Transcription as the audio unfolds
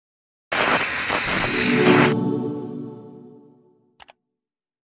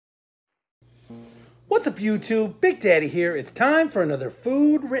What's up, YouTube? Big Daddy here. It's time for another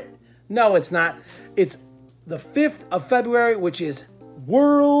No, it's not. It's the 5th of February, which is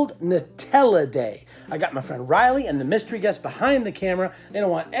World Nutella Day. I got my friend Riley and the mystery guest behind the camera. They don't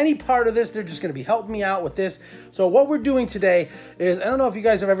want any part of this. They're just going to be helping me out with this. So what we're doing today is, I don't know if you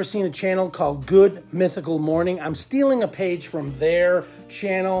guys have ever seen a channel called Good Mythical Morning. I'm stealing a page from their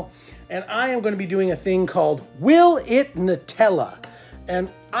channel, and I am going to be doing a thing called Will It Nutella? And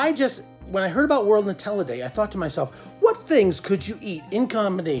when I heard about World Nutella Day, I thought to myself, what things could you eat in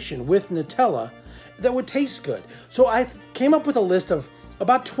combination with Nutella that would taste good? So I came up with a list of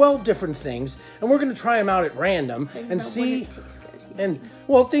about 12 different things, and we're going to try them out at random and see,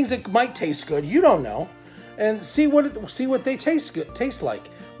 well, things that might taste good, you don't know, and see what they taste like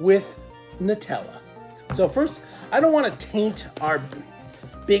with Nutella. So first, I don't want to taint our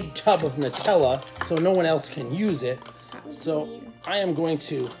big tub of Nutella so no one else can use it. So I am going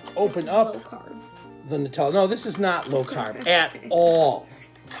to open up the Nutella. No, this is not low carb at all.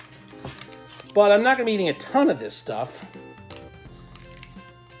 But I'm not going to be eating a ton of this stuff.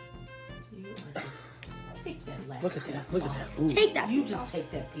 Look at that. Look at that. Ooh. Take that You piece just off. take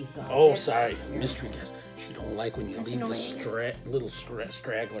that piece off. Oh, sorry. Mystery guest. She don't like when you leave the annoying. little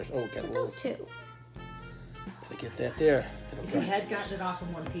stragglers. Oh, got a little. Those two. Gotta get that there. If you had gotten it off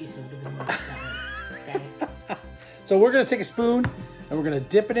in one piece, it would have been much better. Okay? So we're going to take a spoon, and we're going to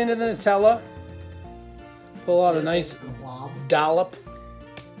dip it into the Nutella. Pull out a nice dollop.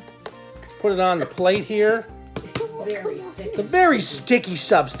 Put it on the plate here. It's very thick. It's a very sticky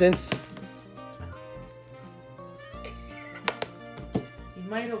substance. You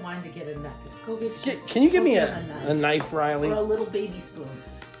might have wanted to get a knife. Go Can you give me get a knife, Riley? Or a little baby spoon.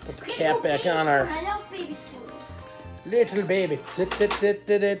 Put the cap back on our I love baby spoons. little baby.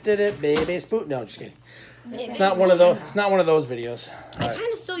 Baby spoon. No, just kidding. It's not one of those. It's not one of those videos. All I right.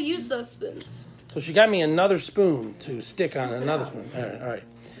 kind of still use those spoons. So she got me another spoon to stick on another spoon. All right.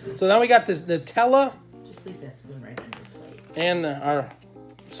 So now we got this Nutella Just leave that spoon right on your plate. and our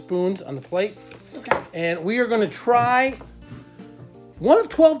spoons on the plate. Okay. And we are going to try one of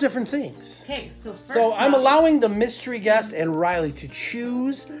 12 different things. Okay, so first So I'm off- allowing the mystery guest and Riley to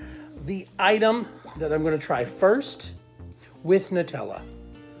choose the item that I'm going to try first with Nutella.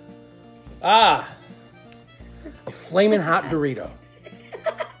 A flaming hot Dorito.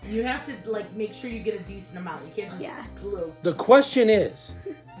 You have to make sure you get a decent amount. You can't just glue. The question is,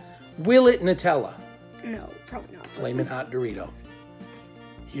 will it Nutella? No, probably not. Flaming hot Dorito.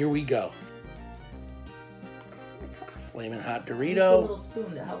 Here we go. Flaming hot Use a Dorito. little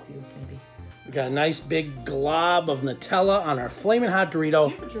spoon to help you, maybe. We got a nice big glob of Nutella on our flaming hot Dorito.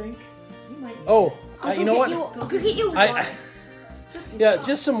 Do you have a drink? You might need Oh, it. you know what? I'll go get you water.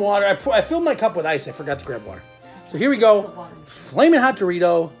 Just some water. I filled my cup with ice. I forgot to grab water. So here we go. Flaming hot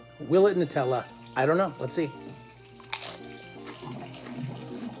Dorito. Will it Nutella? I don't know. Let's see.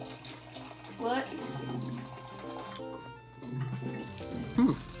 What?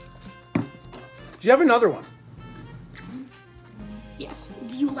 Do you have another one? Yes.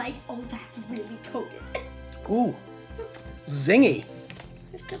 Do you like? Oh, that's really coated. Ooh, zingy.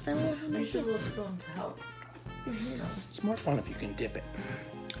 Just got that little Use your little spoon to help. It's more fun if you can dip it.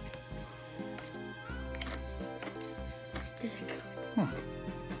 Is it good?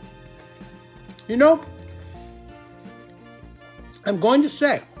 You know, I'm going to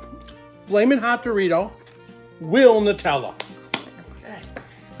say, flaming hot Dorito will Nutella.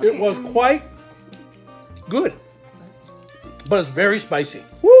 Okay. It was quite good, but it's very spicy.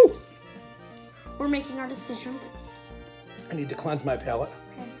 Woo! We're making our decision. I need to cleanse my palate.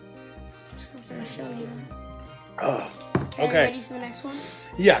 Okay. I'm gonna show you. Okay. Ready for the next one?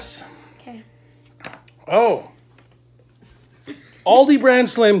 Yes. Okay. Oh. Aldi brand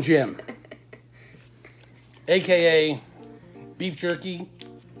Slim Jim. AKA beef jerky.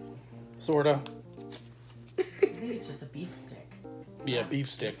 Sorta. I think it's just a beef stick. Yeah, beef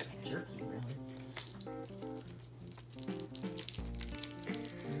stick. Jerky, really.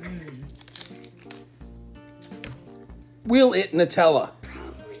 Will it Nutella?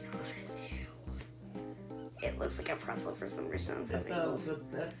 Probably not. It looks like a pretzel for some reason.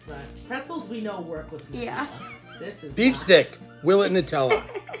 Pretzels we know work with Nutella. Yeah. This is Beef not. stick. Will it Nutella?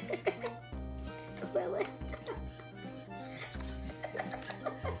 Will it?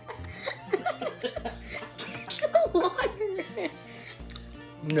 It's so water.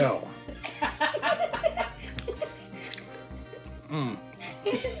 No.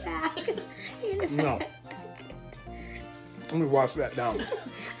 Back. No. Let me wash that down.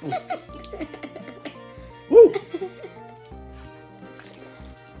 Woo!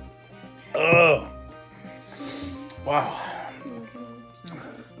 Ugh. Wow.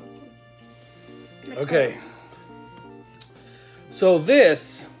 Okay. So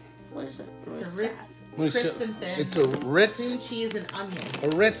this, What is it? It's a What's Ritz, let me show- crisp and thin. it's a Ritz, cream cheese and onion. a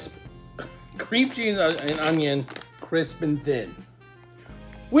Ritz cream cheese and onion, crisp and thin.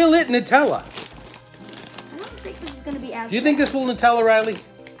 Will it Nutella? I don't think this is gonna be as. Do you think this will Nutella, Riley?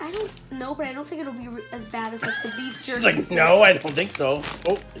 I don't know, but I don't think it'll be as bad as like the beef jerky. She's like, stick. no, I don't think so.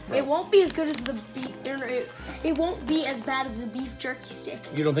 Oh, It won't be as good as the beef. It won't be as bad as the beef jerky stick.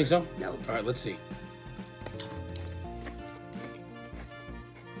 you don't think so? No. All right, let's see.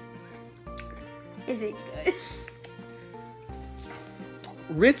 Is it good?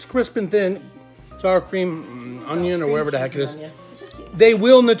 Ritz crisp and thin, sour cream, onion, or Cream whatever the cheese heck it and is. onion. It's just cute. They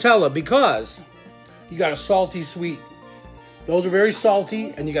will Nutella because you got a salty sweet. Those are very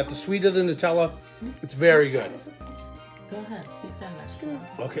salty, and you got the sweet of the Nutella. It's very good. Go ahead. He's got an extra one.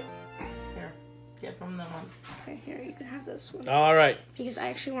 Okay. Here. Get from the one. Okay, here, you can have this one. All right. Because I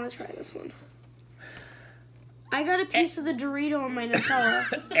actually want to try this one. I got a piece of the Dorito on my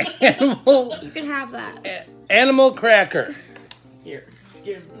Nutella. You can have that. Animal cracker. Here.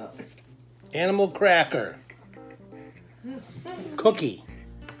 Here's another. Animal cracker. Cookie.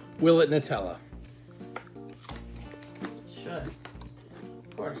 Will it Nutella? Should.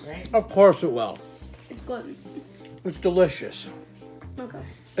 Of course, right? Of course it will. It's good. It's delicious. Okay.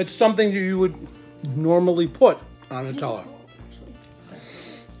 It's something that you would normally put on Nutella.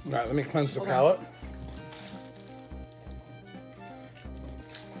 All right, let me cleanse the palate.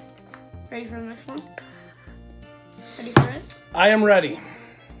 Ready for the next one? Ready for it? I am ready.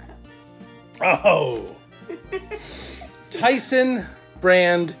 Oh. Tyson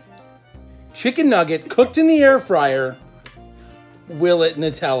brand chicken nugget cooked in the air fryer. Will it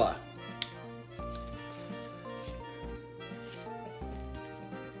Nutella?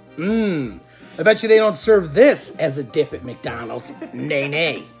 I bet you they don't serve this as a dip at McDonald's. Nay,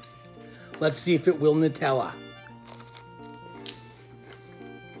 nay. Let's see if it will Nutella.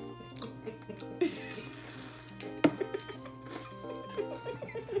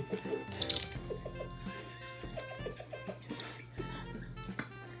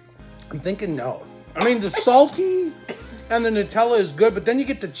 I'm thinking no. I mean, the salty and the Nutella is good, but then you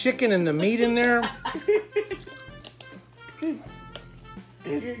get the chicken and the meat in there.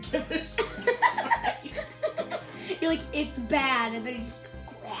 You're giving it a try. You're like, it's bad, and then you just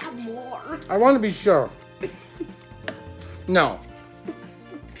grab more. I want to be sure. No.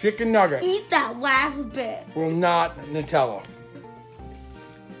 Chicken nugget Eat that last bit. will not Nutella.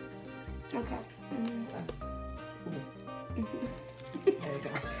 Okay. There you go.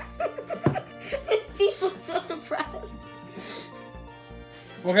 People are so impressed.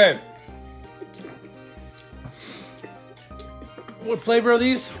 Okay. What flavor are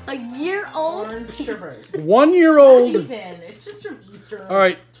these? A year old. Orange sherbet. 1 year Not old. even. It's just from Easter. All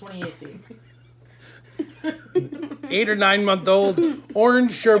right. 2018. 8 or 9 month old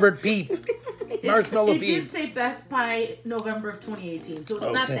orange sherbet peep. Marshmallow It did peep. say Best Buy November of 2018, so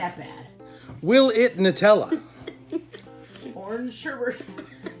it's not Okay. that bad. Will it Nutella? Orange sherbet.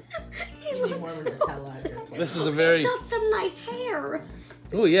 You need more of a Nutella on your plate. This is a very. It's got some nice hair.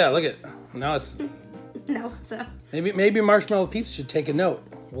 Oh yeah, look at. Now it's. No, it's a. Maybe Marshmallow Peeps should take a note.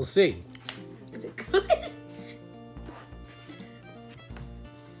 We'll see. Is it good?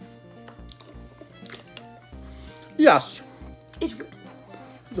 Yes. It's good.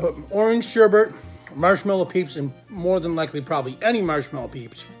 The orange sherbet, Marshmallow Peeps, and more than likely probably any Marshmallow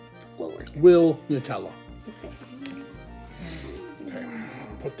Peeps Lower. will Nutella. Okay. Okay,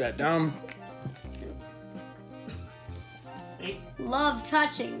 put that down. Love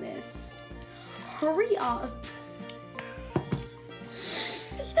touching this. Hurry up.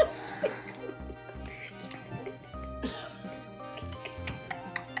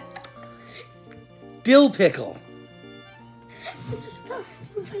 Dill pickle. This is the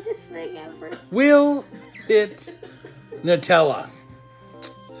stupidest thing ever. Will it Nutella?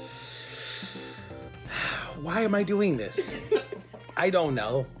 Why am I doing this? I don't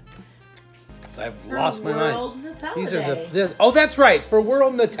know. I've lost my mind. World Nutella These are Day. oh, that's right, for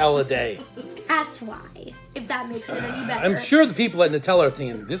World Nutella Day. That's why. If that makes it any better. I'm sure the people at Nutella are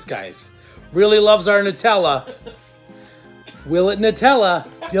thinking, this guy really loves our Nutella. Will it Nutella?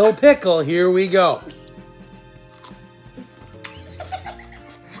 Dill pickle, here we go.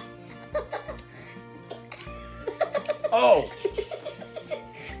 Oh.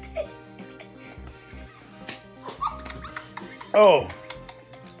 Oh.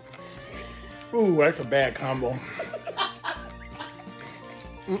 Ooh, that's a bad combo.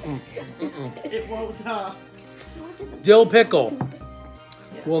 It won't, Dill pickle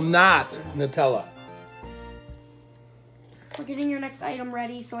will not Nutella. We're getting your next item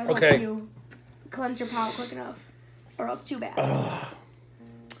ready, so I hope Okay. you cleanse your palate quick enough, or else too bad.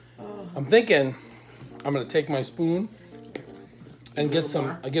 I'm thinking I'm gonna take my spoon and get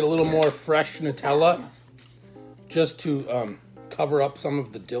I get a little more fresh Nutella, just to cover up some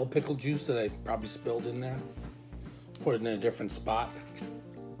of the dill pickle juice that I probably spilled in there. Put it in a different spot.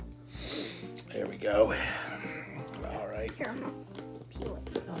 There we go. All right. Here, I'm gonna peel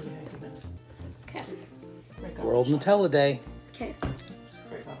it. Oh, yeah, give it. Okay. Break off World the Nutella Day. Okay.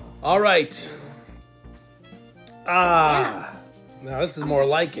 break off. All right. Now this is more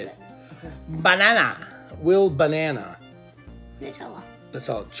like it. Banana. Will banana. Nutella. That's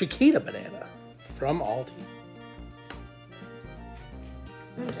all. Chiquita banana from Aldi.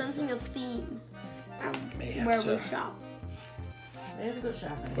 I'm sensing a theme. May have Where to- we shop. I have to go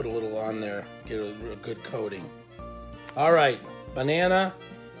shopping. Put a little on there. Get a good coating. All right. Banana.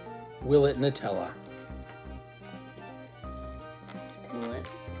 Will it Nutella? Will it?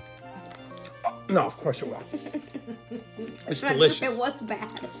 No, of course it will. It's It delicious. was bad.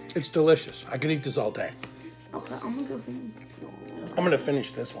 It's delicious. I could eat this all day. Okay, I'm gonna go home. I'm gonna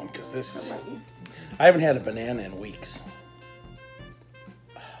finish this one because this is. I haven't had a banana in weeks.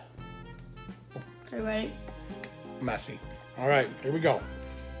 Are you ready? Messy. All right, here we go.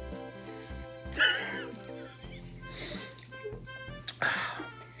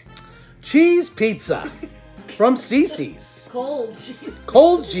 Cheese pizza from Cece's. Cold cheese.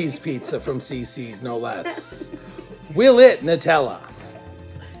 Cold cheese pizza from Cece's, no less. Will it Nutella?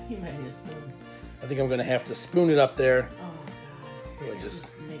 You might need a spoon. I think I'm gonna have to spoon it up there. Oh god. It It just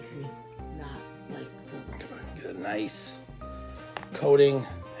just makes me not like to. get a nice coating.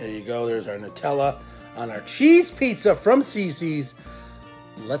 There you go. There's our Nutella on our cheese pizza from Cece's.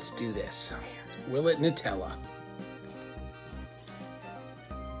 Let's do this. Will it Nutella?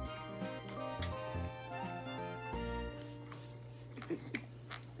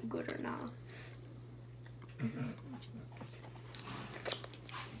 Good or not?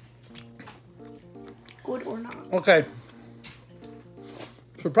 Good or not? Okay.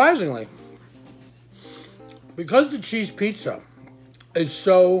 Surprisingly, because the cheese pizza is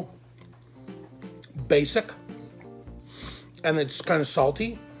so basic and it's kind of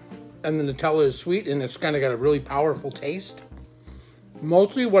salty and the Nutella is sweet and it's kind of got a really powerful taste,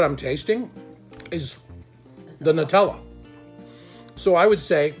 mostly what I'm tasting is the Nutella. So I would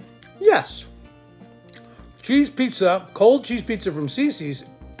say, yes, cheese pizza, cold cheese pizza from Cece's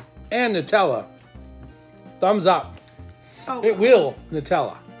and Nutella, thumbs up. Oh, It will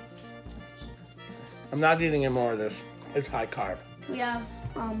Nutella. I'm not eating any more of this. It's high carb. we have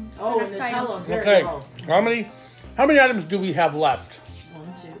Oh, the next item. Nutella. Very Okay. low. How many items do we have left?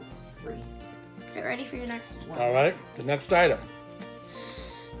 1, 2, 3. Get ready for your next one. All right. The next item.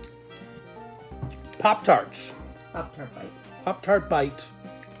 Pop-Tarts. Pop-Tart bite. Pop-Tart Bite.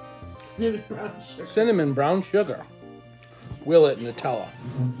 Cinnamon brown sugar. Cinnamon brown sugar. Will it Nutella?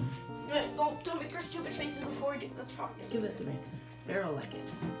 Don't make your stupid faces before you do. That's probably. Give it to me. Beryl like it.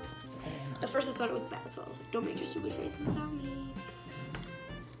 At first I thought it was bad, so I was like, don't make your stupid faces without me.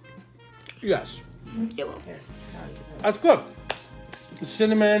 Yes. It will. Here. Now you can That's good. The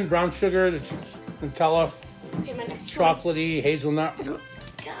cinnamon, brown sugar, the Nutella, Okay, my next choice. chocolatey, hazelnut. I don't.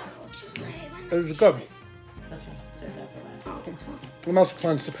 God, what you say? My next It was good. choice. Okay, save that for last. Oh, okay. It must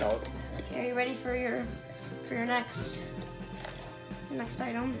cleanse the palate. Okay, are you ready for your next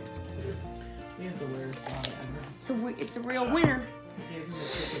item? We have the weirdest one ever. It's a real winner. I gave him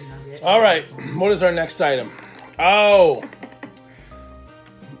the chicken nugget. All right. What is our next item? Oh.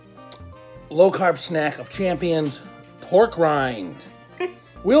 Low carb snack of champions, pork rind.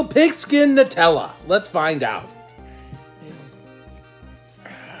 Will pigskin Nutella? Let's find out.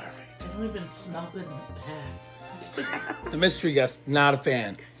 They don't even smell good in the pack. The mystery guest, not a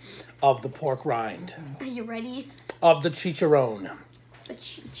fan of the pork rind, Are you ready? of the chicharron. The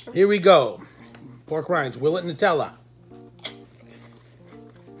cheecher. Here we go. Pork rinds. Will it Nutella?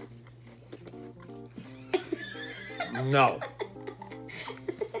 No.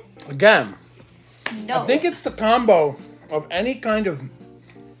 Again, No. I think it's the combo of any kind of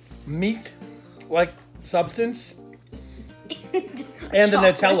meat-like substance and the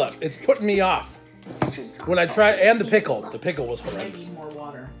Nutella. It's putting me off. When I try, and the pickle. The pickle was I horrendous. need more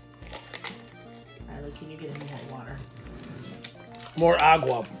water. Riley, can you get any more water? More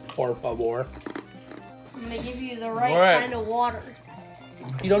agua, por favor. I'm gonna give you the right, All right. kind of water.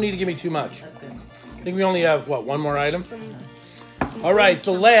 You don't need to give me too much. That's good. I think we only have, what, one more item? Some All right,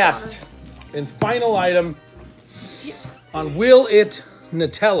 the last and final item on Will It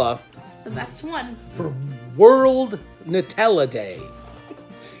Nutella It's the best one. for World Nutella Day.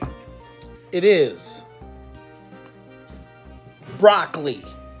 It is broccoli.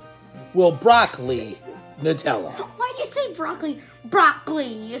 will broccoli Nutella. Why do you say broccoli?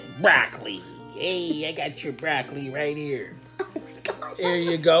 Broccoli. Broccoli. Hey, I got your broccoli right here. Oh my god. There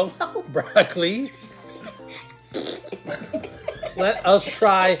you go. So... Broccoli. Let us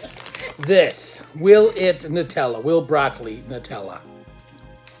try this. Will it Nutella? Will broccoli Nutella?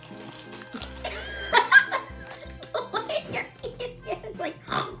 It's like...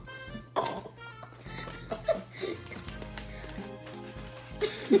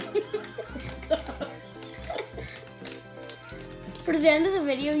 For the end of the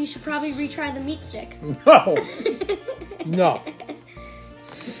video, you should probably retry the meat stick. No. No.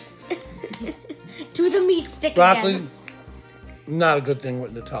 Do the meat stick Broccoli, again. not a good thing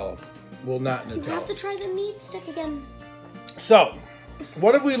with Nutella. Will not Nutella. You have to try the meat stick again. So,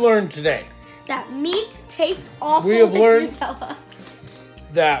 what have we learned today? That meat tastes awful We have with learned- Nutella.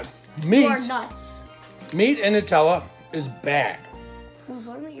 That meat, Or nuts. meat and Nutella is bad. We've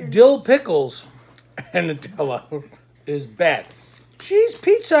learned that you're Dill pickles and Nutella is bad. Cheese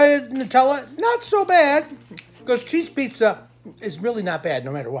pizza and Nutella, not so bad. Because cheese pizza is really not bad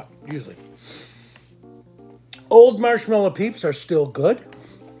no matter what, usually. Old marshmallow peeps are still good.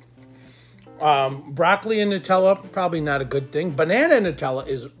 Broccoli and Nutella, probably not a good thing. Banana Nutella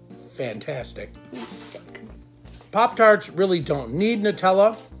is fantastic. meat stick. Pop-Tarts really don't need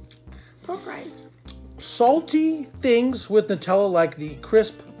Nutella. Pork rinds. Salty things with Nutella like the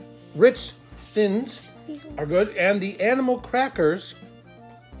crisp, rich thins These ones. are good. And the animal crackers,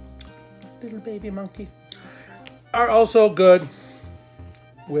 little baby monkey, are also good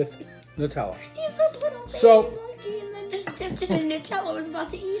with Nutella. You said little baby So- monkey and then just dipped it in Nutella. I was about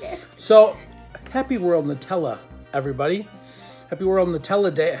to eat it. So, happy World Nutella, everybody. Happy World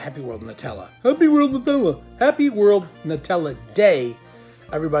Nutella Day. Happy World Nutella. Happy World Nutella. Happy World Nutella Day,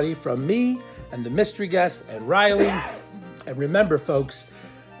 everybody, from me and the mystery guest and Riley. And remember, folks,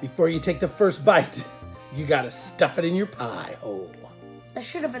 before you take the first bite, you got to stuff it in your pie hole. That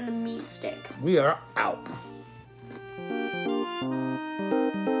should have been the meat stick. We are out.